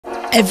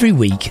Every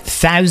week,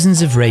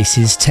 thousands of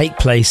races take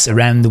place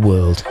around the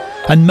world,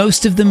 and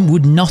most of them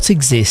would not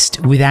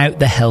exist without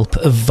the help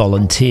of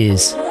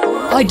volunteers.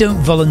 I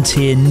don't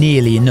volunteer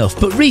nearly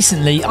enough, but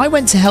recently I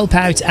went to help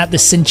out at the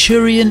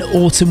Centurion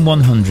Autumn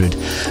 100,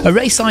 a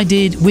race I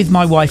did with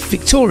my wife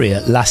Victoria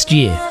last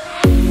year.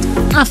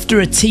 After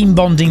a team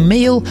bonding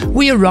meal,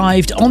 we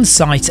arrived on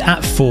site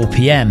at 4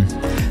 p.m.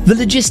 The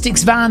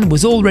logistics van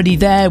was already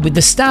there with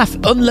the staff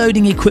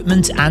unloading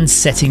equipment and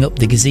setting up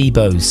the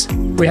gazebos.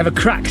 We have a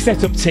crack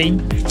setup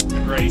team.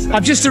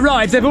 I've just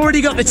arrived, they've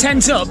already got the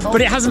tent up, but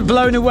it hasn't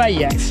blown away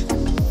yet.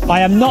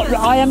 I am not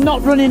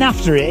running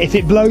after it if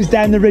it blows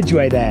down the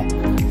Ridgeway there.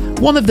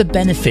 One of the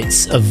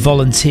benefits of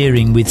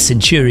volunteering with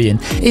Centurion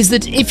is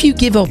that if you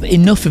give up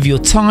enough of your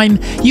time,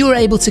 you are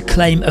able to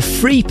claim a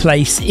free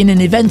place in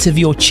an event of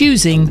your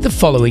choosing the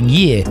following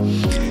year.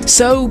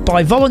 So,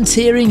 by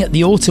volunteering at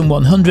the Autumn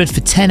 100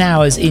 for 10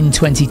 hours in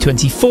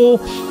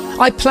 2024,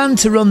 I plan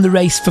to run the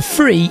race for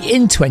free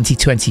in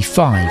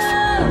 2025.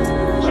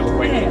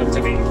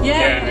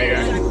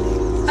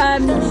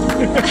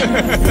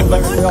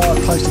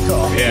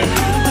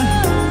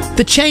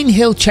 The Chain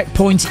Hill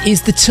checkpoint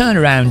is the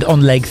turnaround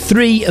on leg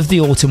 3 of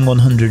the Autumn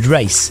 100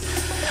 race.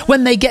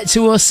 When they get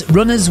to us,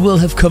 runners will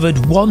have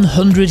covered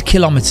 100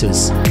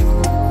 kilometres.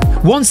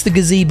 Once the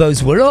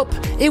gazebos were up,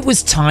 it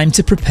was time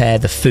to prepare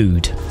the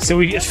food. So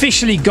we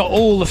officially got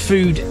all the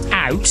food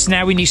out,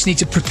 now we just need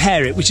to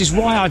prepare it, which is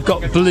why I've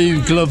got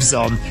blue gloves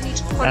on.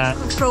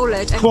 Control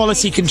it.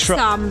 Quality control.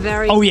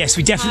 Oh yes,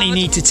 we definitely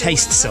need to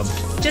taste some.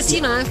 Just,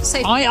 you know,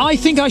 say. I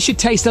think I should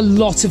taste a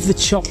lot of the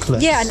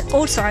chocolate. Yeah, and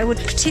also I would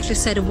particularly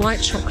say the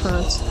white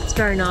chocolate. It's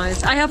very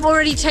nice. I have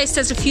already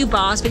tasted a few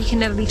bars, but you can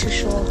never be too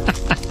sure.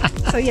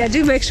 So yeah,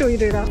 do make sure you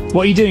do that.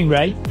 What are you doing,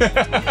 Ray?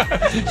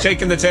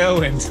 Shaking the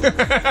tailwind.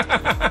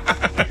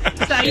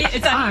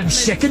 I'm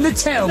shaking the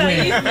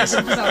tailwind.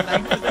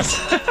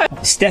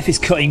 Steph is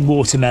cutting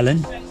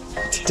watermelon.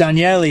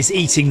 Danielle is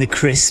eating the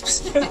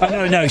crisps.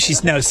 Oh, she's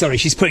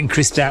putting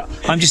crisps out.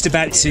 I'm just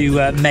about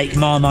to make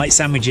Marmite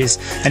sandwiches,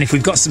 and if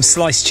we've got some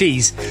sliced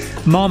cheese,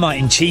 Marmite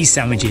and cheese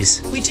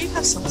sandwiches. We do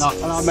have some. And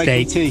I'm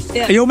making tea.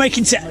 Yeah. You're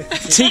making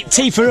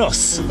tea for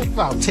us?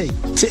 Well, tea.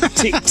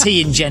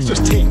 Tea in general.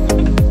 Just tea.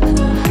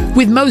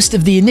 With most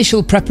of the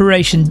initial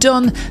preparation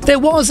done, there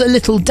was a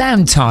little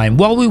downtime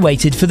while we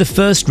waited for the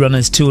first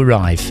runners to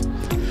arrive.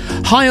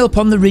 High up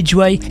on the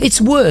Ridgeway, it's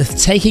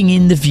worth taking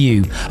in the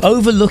view,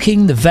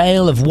 overlooking the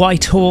Vale of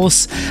White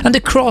Horse and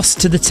across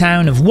to the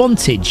town of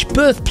Wantage,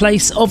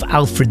 birthplace of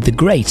Alfred the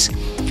Great.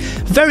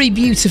 Very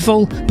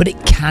beautiful, but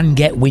it can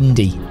get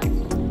windy.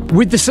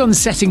 With the sun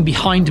setting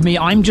behind me,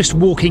 I'm just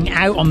walking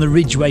out on the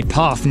Ridgeway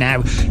path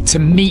now to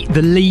meet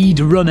the lead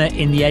runner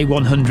in the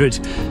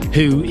A100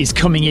 who is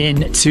coming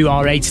in to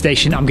our aid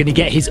station. I'm going to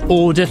get his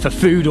order for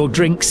food or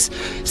drinks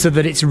so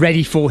that it's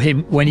ready for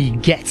him when he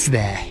gets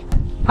there.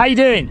 How you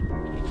doing?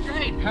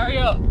 Great, how are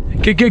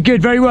you?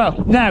 Good, very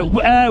well. Now,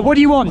 what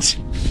do you want?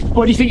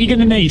 What do you think you're going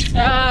to need?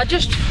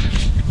 Just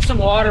some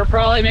water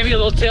probably, maybe a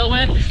little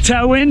tailwind.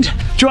 Tailwind?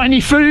 Do you want any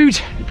food?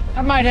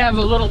 I might have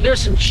a little,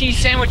 there's some cheese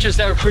sandwiches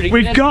that are pretty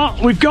good.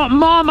 We've got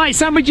Marmite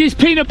sandwiches,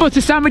 peanut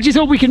butter sandwiches,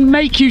 or we can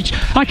make you,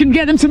 I can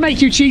get them to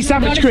make you cheese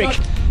sandwich quick.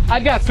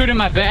 I've got food in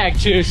my bag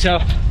too, so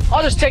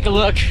I'll just take a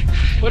look.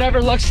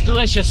 Whatever looks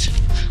delicious,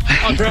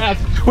 I'll grab.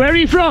 Where are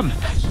you from?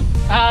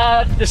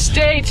 The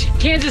state,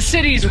 Kansas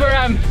City is where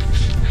I'm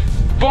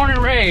born and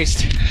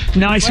raised.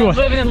 Nice one. I'm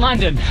living in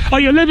London. Oh,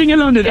 you're living in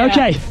London, yeah.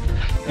 Okay.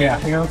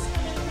 Yeah.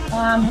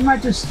 I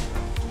might just,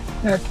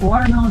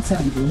 watermelon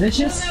sounds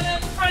delicious.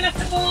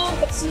 Pineapple,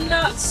 got some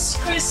nuts,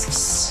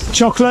 crisps.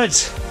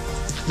 Chocolate.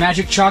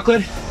 Magic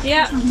chocolate.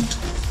 Yeah.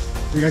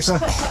 You guys, sir?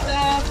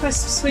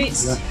 Crisp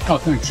sweets. Yeah. Oh,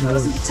 thanks.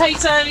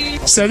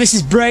 Potato. So this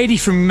is Brady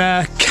from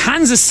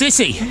Kansas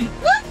City,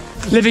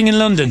 living in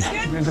London.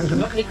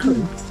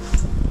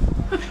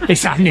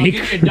 It's that Nick.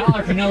 I'll give you $1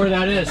 if you know where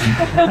that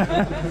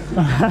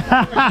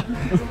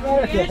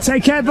is.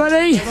 Take care,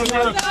 buddy.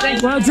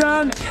 Well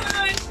done.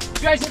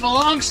 You guys have a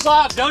long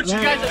slot, don't you?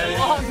 Guys have a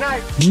long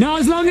night.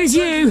 Not as long as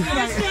you.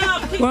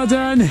 Well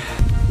done.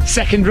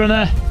 Second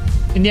runner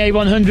in the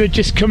A100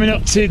 just coming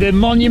up to the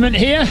monument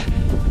here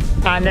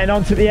and then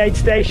onto the aid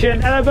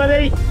station. Hello,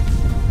 buddy.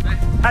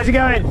 How's it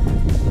going?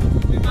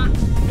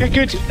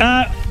 Good.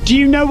 Do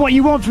you know what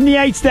you want from the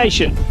aid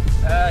station?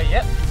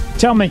 Yep.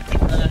 Tell me.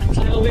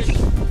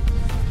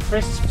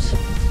 Crisps,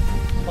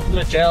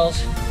 chocolate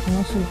gels.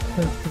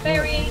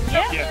 Berry,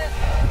 yeah.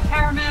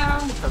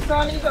 Caramel.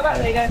 Garlic, you've got that,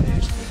 there you go.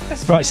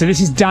 Right, so this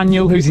is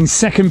Daniel, who's in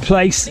second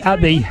place at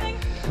the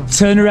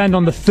turnaround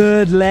on the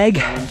third leg.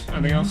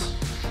 Anything else?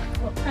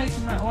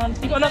 That one.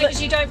 You've got another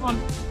you don't want.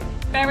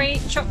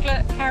 Berry,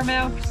 chocolate,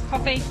 caramel,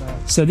 coffee.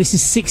 So this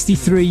is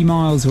 63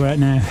 miles we're at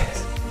now.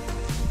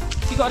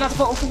 You've got another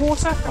bottle for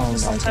water?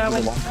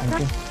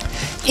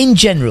 In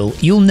general,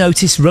 you'll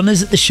notice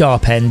runners at the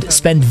sharp end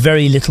spend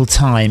very little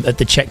time at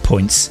the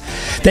checkpoints.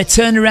 Their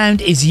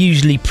turnaround is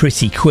usually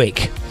pretty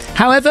quick.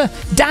 However,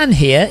 Dan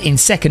here, in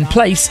second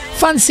place,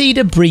 fancied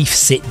a brief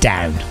sit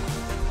down.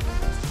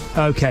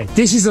 Okay,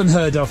 this is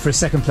unheard of for a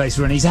second place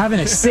run. He's having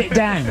a sit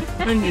down.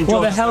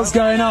 What the hell's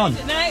going on?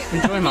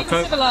 Enjoying my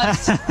coat. Good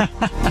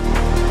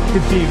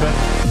for you,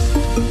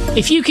 bud.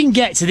 If you can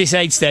get to this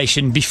aid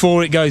station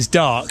before it goes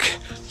dark,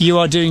 you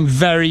are doing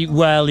very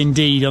well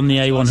indeed on the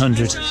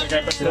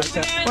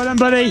A100. Well done,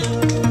 buddy.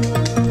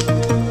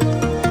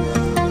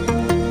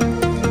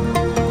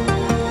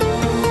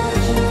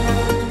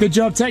 Good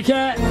job, take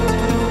care.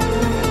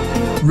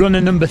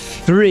 Runner number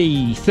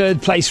 3, third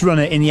place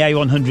runner in the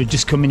A100,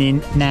 just coming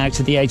in now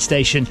to the aid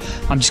station.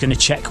 I'm just going to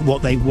check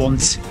what they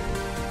want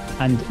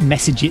and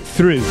message it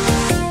through.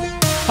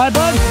 Hi,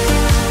 bud.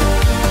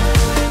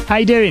 How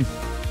you doing?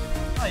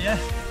 Hiya.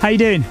 How you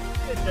doing?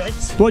 Good,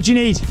 thanks. What do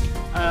you need?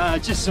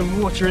 Just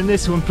some water in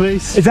this one,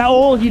 please. Is that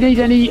all? You need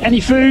any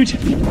food?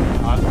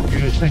 I'm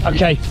good, thank you.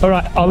 Okay, all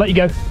right, I'll let you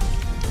go.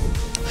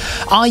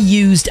 I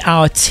used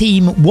our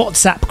team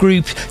WhatsApp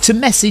group to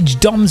message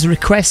Dom's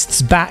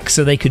requests back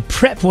so they could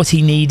prep what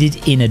he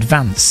needed in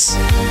advance.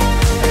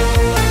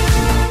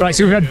 Right,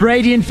 so we've had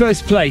Brady in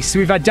first place,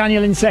 we've had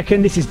Daniel in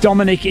second, this is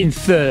Dominic in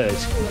third.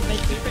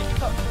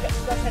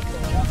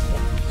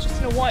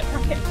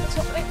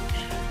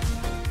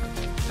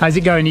 How's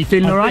it going? Are you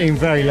feeling all right? Being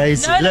very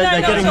lazy. No, Look,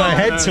 they're getting my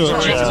head to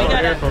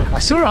it.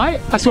 That's all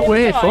right, that's what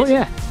we're here for,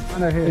 yeah.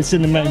 It's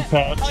in the main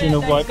pouch in a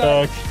white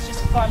bag.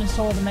 Just find and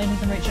store the main we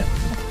can reach it.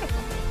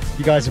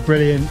 You guys are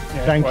brilliant.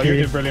 Thank Well, you.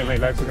 you did brilliantly,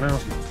 Lex. Looking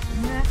out.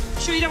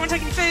 Sure you don't want to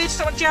take any food?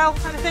 Don't want gel,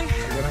 anything?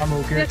 I'm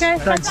all good. Okay.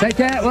 Thanks, take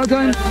care, well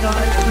done.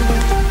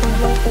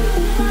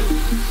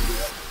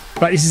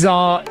 Right, this is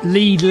our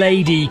lead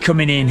lady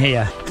coming in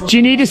here. Do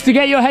you need us to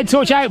get your head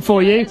torch out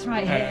for you? It's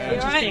right here.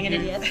 Just being an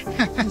idiot.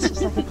 It's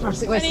just like a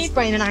classic way to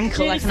sprain an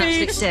ankle like an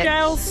absolute stick.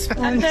 Gels,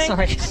 I'm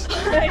sorry.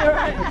 Yeah, you're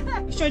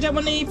right. Sure you don't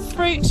want any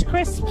fruit,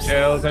 crisps,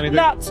 Gels, anything?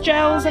 nuts,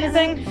 gels,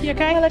 anything? You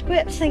okay? Well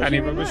equipped, thank Any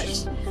you very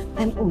rubbish? much.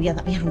 Oh yeah,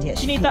 that'd be handy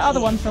actually. Do you need that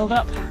other one filled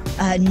up? No,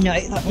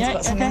 that one's Yeah,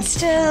 got something okay.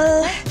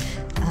 still.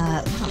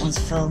 That one's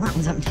full, that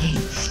one's empty.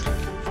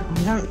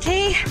 That one's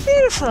empty.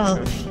 Beautiful.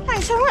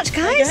 Thanks so much,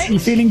 guys. You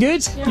feeling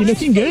good? You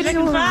looking good?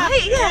 All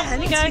right, yeah,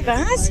 not too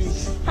bad.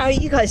 How are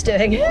you guys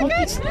doing? Yeah,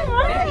 good.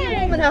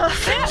 Warm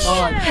enough.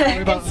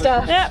 Good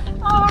stuff. Yep.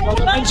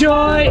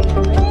 Enjoy!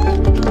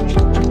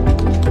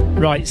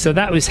 Right, so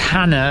that was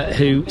Hannah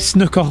who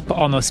snuck up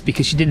on us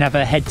because she didn't have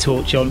her head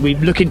torch on. We're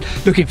looking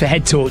for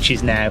head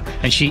torches now,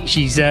 and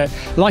she's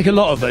like a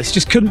lot of us,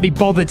 just couldn't be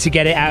bothered to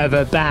get it out of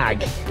her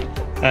bag.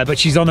 But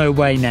she's on her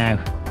way now.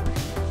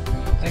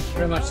 Thank you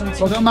very much.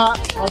 Well done,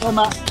 Matt. Well done,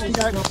 Matt. There you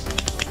go.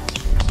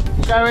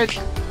 Go it.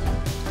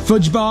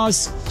 Fudge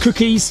bars,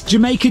 cookies,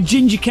 Jamaica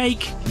ginger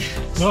cake.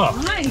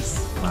 Oh, Nice.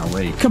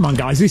 Come on,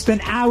 guys, we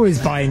spent hours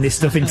buying this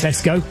stuff in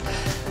Tesco.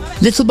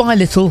 Little by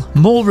little,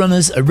 more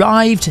runners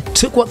arrived,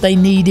 took what they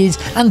needed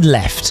and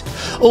left,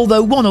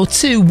 although one or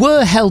two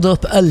were held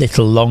up a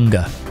little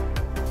longer.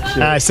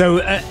 So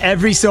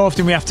every so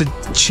often we have to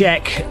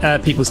check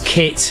people's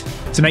kit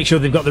to make sure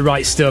they've got the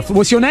right stuff.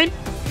 What's your name?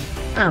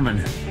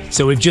 Ammon.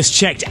 So we've just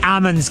checked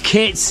Ammon's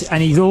kit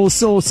and he's all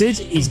sorted,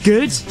 he's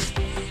good.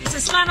 It's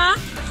a slammer.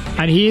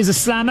 And he is a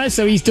slammer,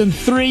 so he's done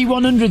 3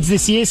 100s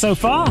this year so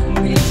far.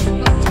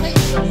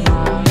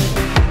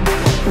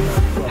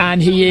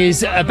 And he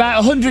is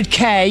about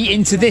 100k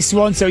into this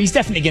one, so he's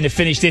definitely going to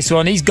finish this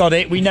one. He's got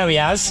it, we know he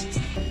has.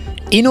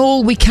 In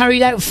all, we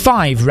carried out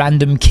 5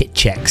 random kit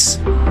checks.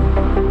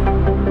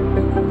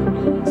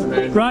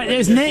 Right,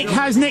 there's Nick.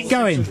 How's Nick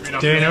going?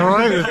 Doing all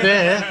right with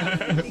beer.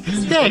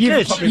 Yeah,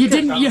 good.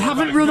 You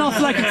haven't run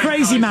off like a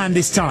crazy man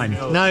this time.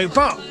 No,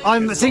 but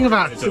I'm thinking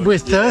about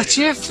with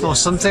 30th or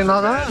something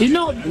like that. You're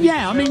not.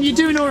 Yeah, I mean you're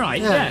doing all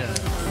right.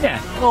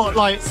 Yeah. Not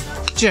like,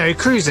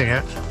 cruising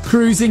it.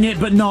 Cruising it,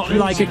 but not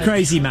like a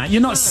crazy man.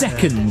 You're not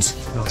second,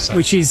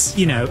 which is,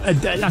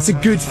 that's a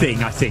good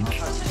thing, I think.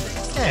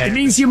 Yeah. It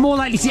means you're more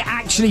likely to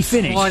actually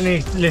finish. Why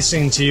need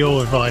listening to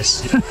your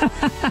advice?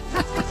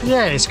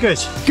 Yeah, it's good.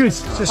 Good.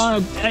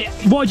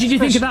 What did you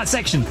think of that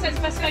section?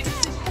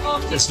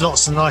 There's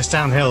lots of nice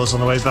downhills on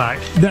the way back.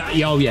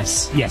 Oh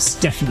yes,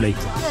 definitely.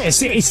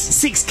 It's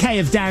 6k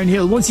of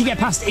downhill. Once you get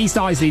past East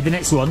Isley, the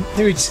next one.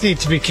 We just need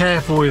to be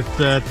careful with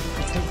the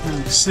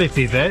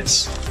slippy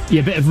bits.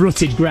 Yeah, a bit of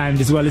rutted ground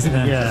as well, isn't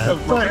there? Yeah.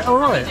 Right, all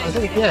right. I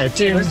think,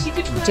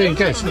 doing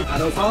good.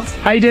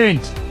 How you doing?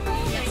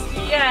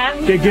 Yeah.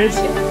 Good.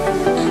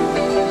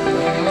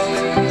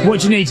 What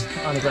do you need?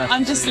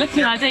 I'm just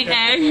looking, I don't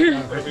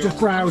know. Just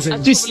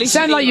browsing. Just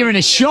sound like you're in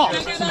a shop.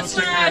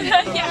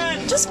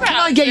 Yeah, just Can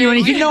I get you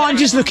anything? No, I'm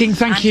just looking,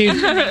 thank you.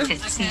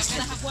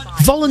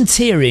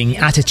 Volunteering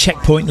at a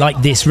checkpoint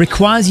like this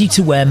requires you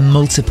to wear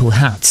multiple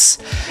hats.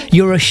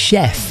 You're a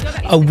chef,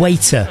 a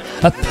waiter,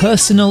 a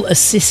personal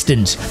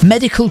assistant,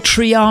 medical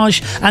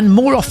triage, and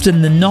more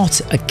often than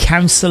not, a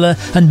counsellor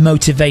and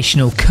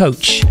motivational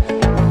coach.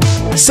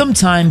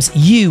 Sometimes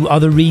you are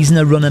the reason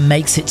a runner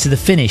makes it to the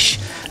finish,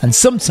 and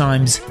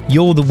sometimes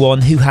you're the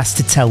one who has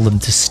to tell them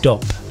to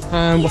stop.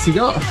 What's he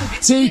got?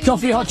 Tea,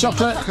 coffee, hot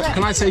chocolate.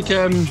 Can I take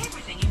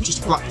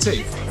just black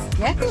tea?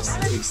 Yeah, of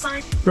course.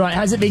 Right,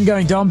 how's it been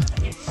going, Dom?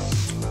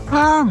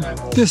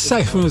 This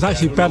section was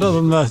actually better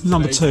than the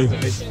number 2.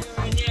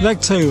 Leg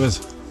 2 was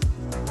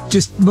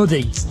Just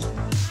muddy.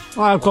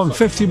 I've gone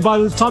 50. By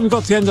the time we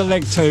got to the end of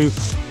leg 2,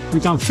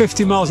 we've done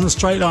 50 miles in a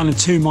straight line and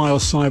 2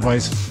 miles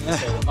sideways.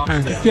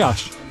 Yeah.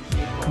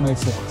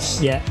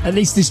 Yeah, at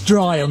least it's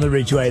dry on the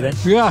Ridgeway then.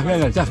 Yeah,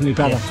 definitely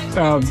better.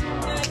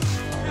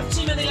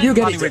 You'll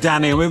get With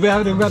Danny, and we've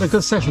had a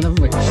good session, haven't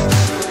we?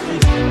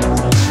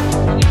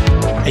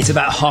 It's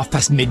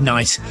about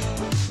midnight.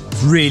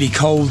 Really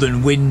cold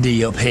and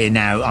windy up here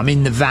now. I'm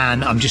in the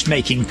van. I'm just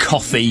making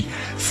coffee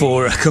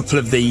for a couple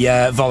of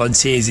the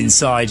volunteers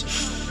inside.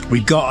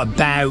 We've got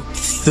about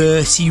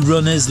 30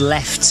 runners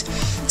left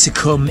to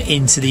come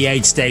into the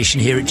aid station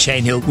here at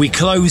Chain Hill. We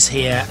close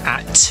here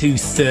at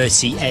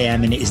 2:30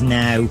 a.m. and it is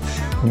now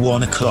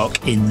 1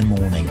 o'clock in the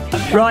morning.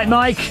 Right,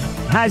 Mike,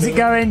 how's it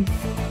going?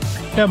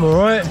 I'm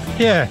alright,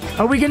 yeah.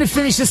 Are we going to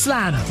finish the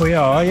slam? We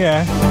are,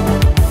 yeah.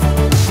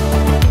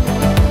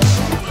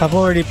 I've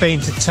already been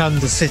to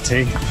Thunder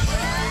City.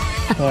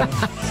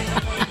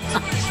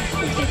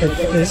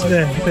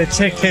 The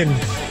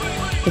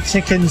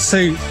chicken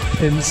soup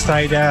didn't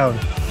stay down.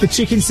 The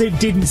chicken soup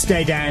didn't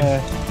stay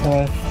down.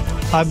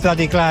 I'm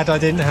bloody glad I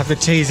didn't have the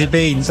cheesy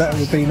beans. That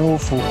would have been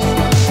awful.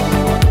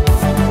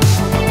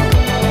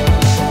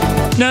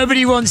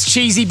 Nobody wants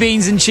cheesy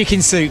beans and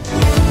chicken soup.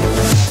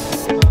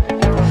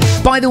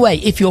 By the way,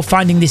 if you're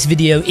finding this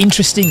video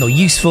interesting or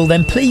useful,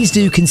 then please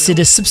do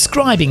consider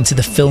subscribing to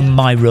the Film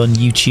My Run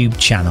YouTube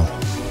channel.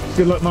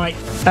 Good luck, Mike.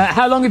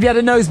 How long have you had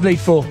a nosebleed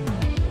for?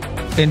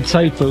 In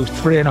total,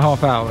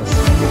 3.5 hours.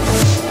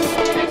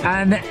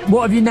 And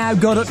what have you now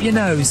got up your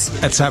nose?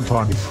 A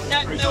tampon.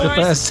 The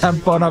first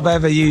tampon I've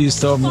ever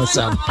used on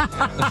myself.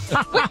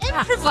 We're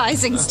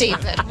improvising,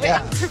 Stephen. We're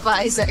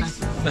improvising.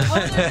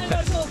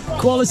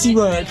 Quality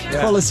work.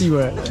 Quality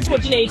work.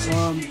 What do you need?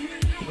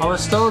 I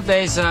was told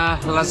there's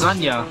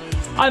lasagna.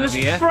 I'm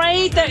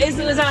afraid there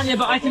isn't lasagna,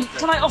 but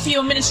can I offer you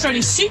a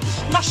minestrone soup?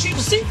 Mushroom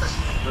soup?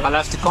 I'll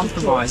have to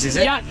compromise, is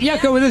it? Yeah,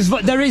 go with us.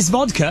 There is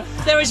vodka.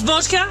 There is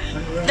vodka.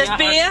 There's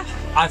beer.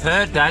 I've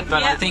heard that,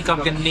 but Yeah. I think I'm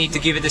going to need to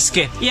give it a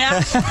skip.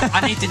 Yeah.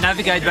 I need to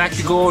navigate back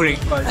to Goring.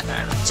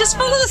 Just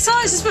follow the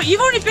signs. That's what you've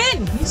already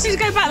been. You just need to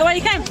go back the way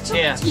you came.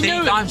 Yeah,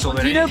 3 times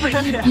already.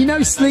 You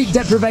know sleep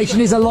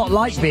deprivation is a lot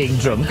like being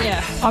drunk.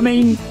 Yeah. I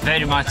mean,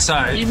 Very much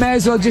so. you may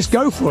as well just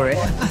go for it.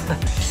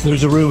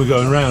 There's a rumour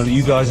going around that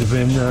you guys have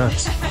been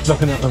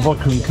sucking out the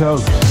vodka and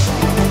coke.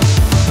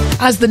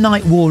 As the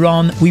night wore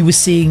on, we were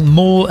seeing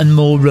more and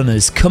more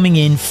runners coming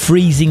in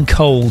freezing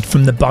cold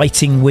from the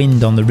biting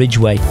wind on the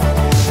Ridgeway.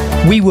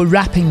 We were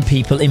wrapping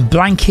people in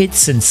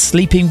blankets and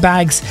sleeping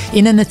bags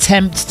in an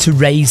attempt to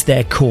raise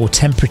their core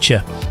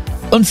temperature.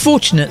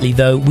 Unfortunately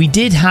though, we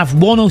did have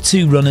 1 or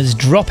 2 runners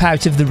drop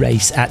out of the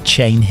race at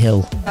Chain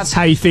Hill. That's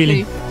how you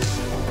feeling?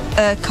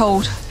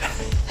 Cold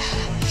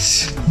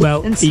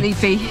Well, and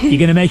sleepy. you're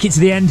going to make it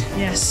to the end?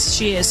 Yes,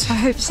 she is. I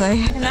hope so.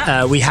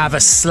 We have a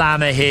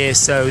slammer here,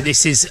 so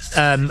this is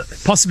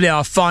possibly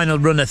our final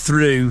runner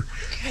through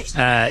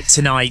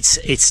tonight.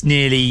 It's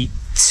nearly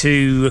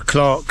 2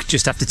 o'clock,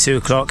 just after 2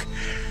 o'clock,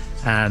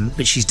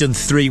 but she's done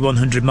 3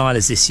 100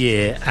 milers this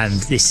year, and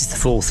this is the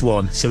 4th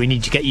one, so we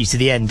need to get you to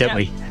the end, don't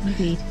we?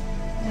 Indeed.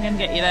 I'm going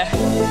to get you there.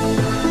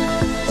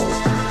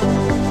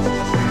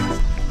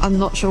 I'm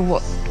not sure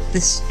what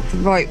the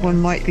right one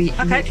might be.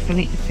 Okay.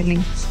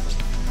 Filling.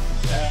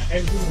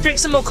 Drink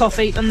some more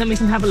coffee and then we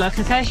can have a look,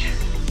 okay?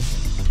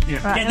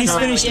 Yeah. Right, Get this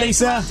finished,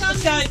 Lisa.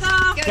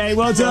 Okay,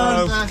 well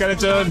done. Get it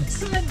done.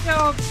 Excellent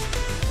job.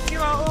 You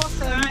are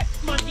awesome. Right,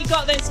 come on, you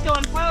got this. Go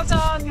on. Well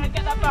done. Go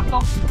get that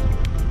buckle.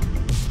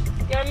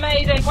 You're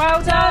amazing.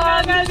 Well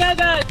done. Go, go, go,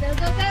 go. Go,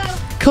 go, go.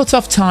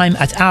 Cut-off time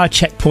at our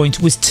checkpoint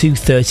was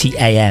 2:30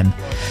 a.m.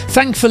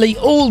 Thankfully,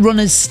 all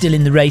runners still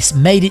in the race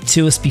made it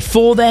to us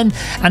before then,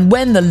 and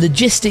when the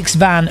logistics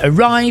van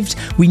arrived,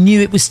 we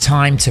knew it was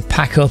time to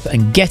pack up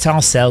and get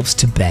ourselves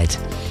to bed.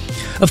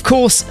 Of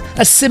course,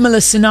 a similar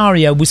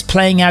scenario was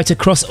playing out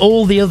across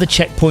all the other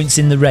checkpoints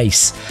in the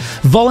race.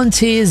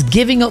 Volunteers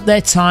giving up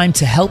their time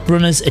to help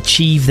runners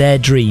achieve their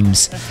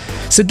dreams.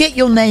 So get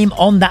your name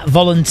on that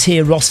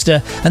volunteer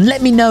roster and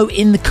let me know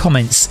in the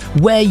comments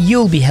where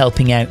you'll be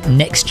helping out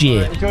next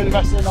year.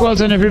 Well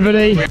done,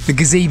 everybody. The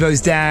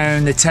gazebo's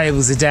down, the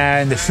tables are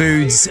down, the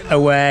food's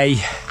away.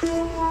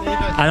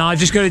 And I've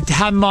just got to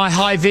hand my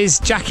high-vis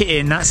jacket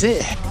in, that's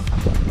it.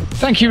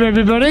 Thank you,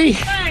 everybody.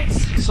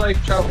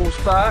 Safe travels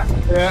back.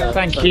 Yeah,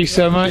 thank you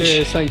so much.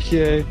 Yeah, thank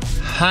you.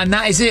 And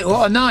that is it.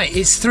 What a night.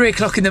 It's 3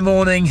 o'clock in the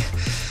morning.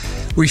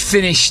 We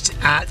finished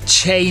at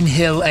Chain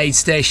Hill aid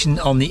station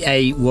on the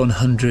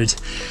A100.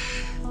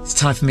 It's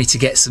time for me to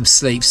get some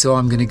sleep, so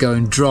I'm going to go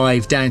and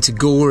drive down to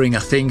Goring, I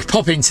think,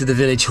 pop into the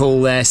village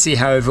hall there, see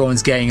how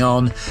everyone's getting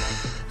on,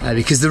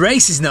 because the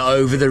race is not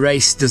over. The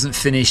race doesn't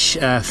finish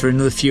for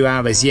another few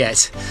hours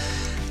yet.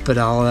 But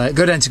I'll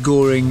go down to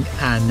Goring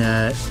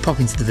and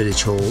pop into the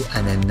village hall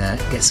and then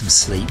get some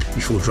sleep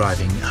before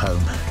driving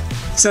home.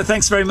 So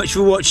thanks very much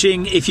for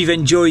watching. If you've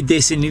enjoyed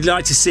this and you'd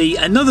like to see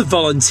another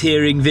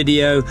volunteering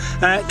video,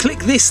 click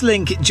this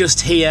link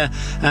just here.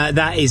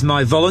 That is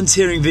my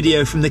volunteering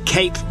video from the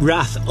Cape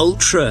Wrath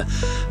Ultra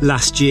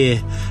last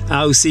year.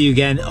 I will see you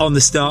again on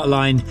the start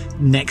line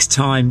next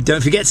time.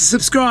 Don't forget to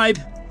subscribe.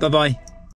 Bye bye.